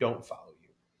those who don't follow you,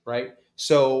 right?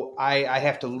 So I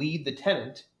have to lead the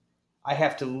tenant. I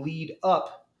have to lead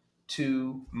up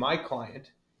to my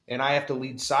client, and I have to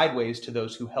lead sideways to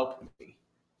those who help me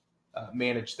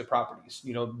manage the properties.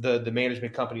 The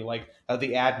management company, like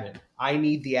the admin. I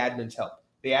need the admin's help.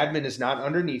 The admin is not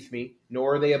underneath me,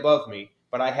 nor are they above me,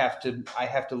 but I have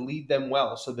to lead them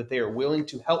well so that they are willing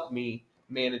to help me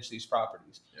manage these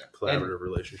properties. Yeah, collaborative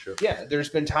relationship. Yeah, there's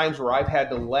been times where I've had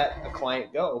to let a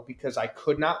client go because I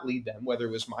could not lead them, whether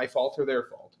it was my fault or their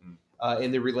fault.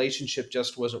 And the relationship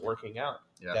just wasn't working out.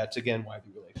 Yeah. That's, again, why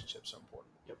the relationship's so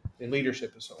important. Yep. And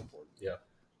leadership is so important. Yeah.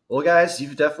 Well, guys,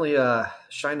 you've definitely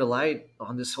shined a light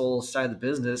on this whole side of the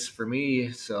business for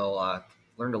me. So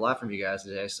learned a lot from you guys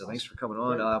today. So thanks for coming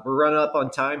on. We're running up on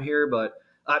time here, but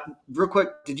real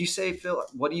quick, did you say, Phil,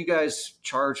 what do you guys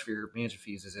charge for your management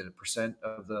fees? Is it a percent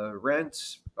of the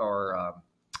rent, or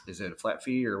is it a flat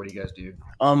fee, or what do you guys do?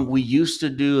 We used to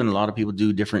do, and a lot of people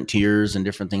do, different tiers and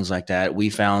different things like that. We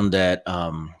found that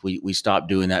we stopped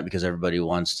doing that because everybody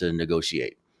wants to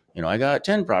negotiate. I got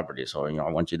 10 properties, so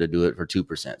I want you to do it for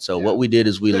 2%. So what we did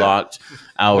is we locked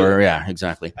our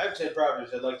exactly. I have 10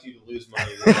 properties. I'd like you to lose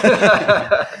money.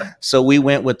 So we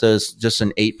went with just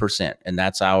an 8%, and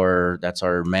that's our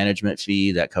management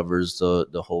fee that covers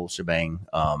the whole shebang.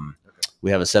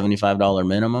 We have a $75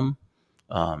 minimum.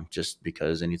 Just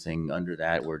because anything under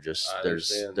that, we're just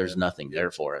there's nothing there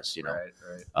for us, Right.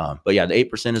 But yeah, the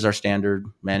 8% is our standard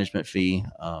management fee.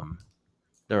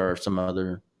 There are some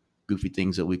other goofy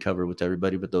things that we cover with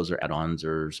everybody, but those are add-ons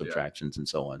or subtractions and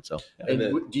so on. So,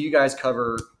 and do you guys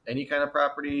cover any kind of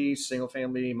property, single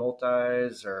family,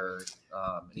 multis, or?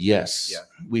 Yes, yeah.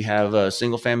 We have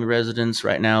single family residence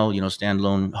right now.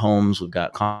 Standalone homes. We've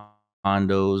got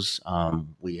condos.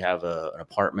 We have an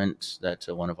apartment that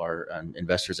one of our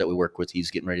investors that we work with,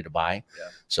 he's getting ready to buy. Yeah.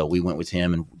 So we went with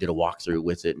him and did a walkthrough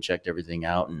with it and checked everything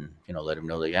out, and let him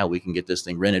know that we can get this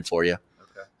thing rented for you.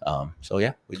 Okay. So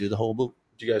yeah, we do the whole boot.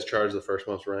 Do you guys charge the first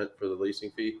month's rent for the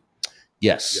leasing fee?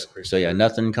 Yes. So yeah,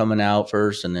 nothing coming out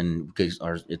first, and then because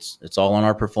it's all on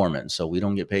our performance, so we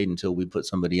don't get paid until we put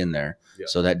somebody in there. Yeah.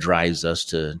 So that drives us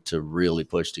to really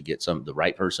push to get the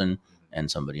right person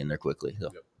and somebody in there quickly. So.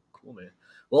 Yep. Cool, man.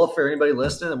 Well, for anybody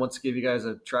listening and wants to give you guys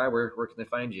a try, where can they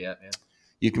find you at, man?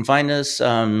 You can find us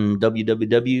on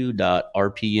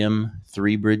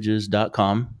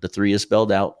www.rpm3bridges.com. The 3 is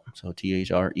spelled out, so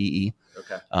THREE.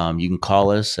 Okay. You can call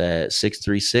us at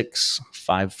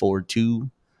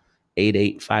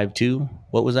 636-542-8852.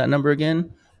 What was that number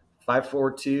again?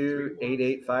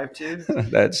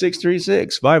 542-8852. That's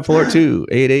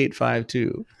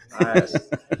 636-542-8852. Nice.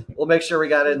 We'll make sure we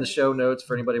got it in the show notes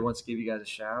for anybody who wants to give you guys a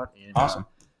shout. And, awesome.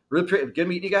 Really good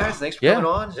meeting you guys. Thanks for coming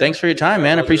on. Thanks for your time,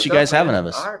 man. I appreciate you guys having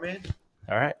us. All right, man.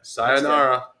 All right.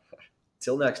 Sayonara.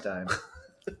 Till next time.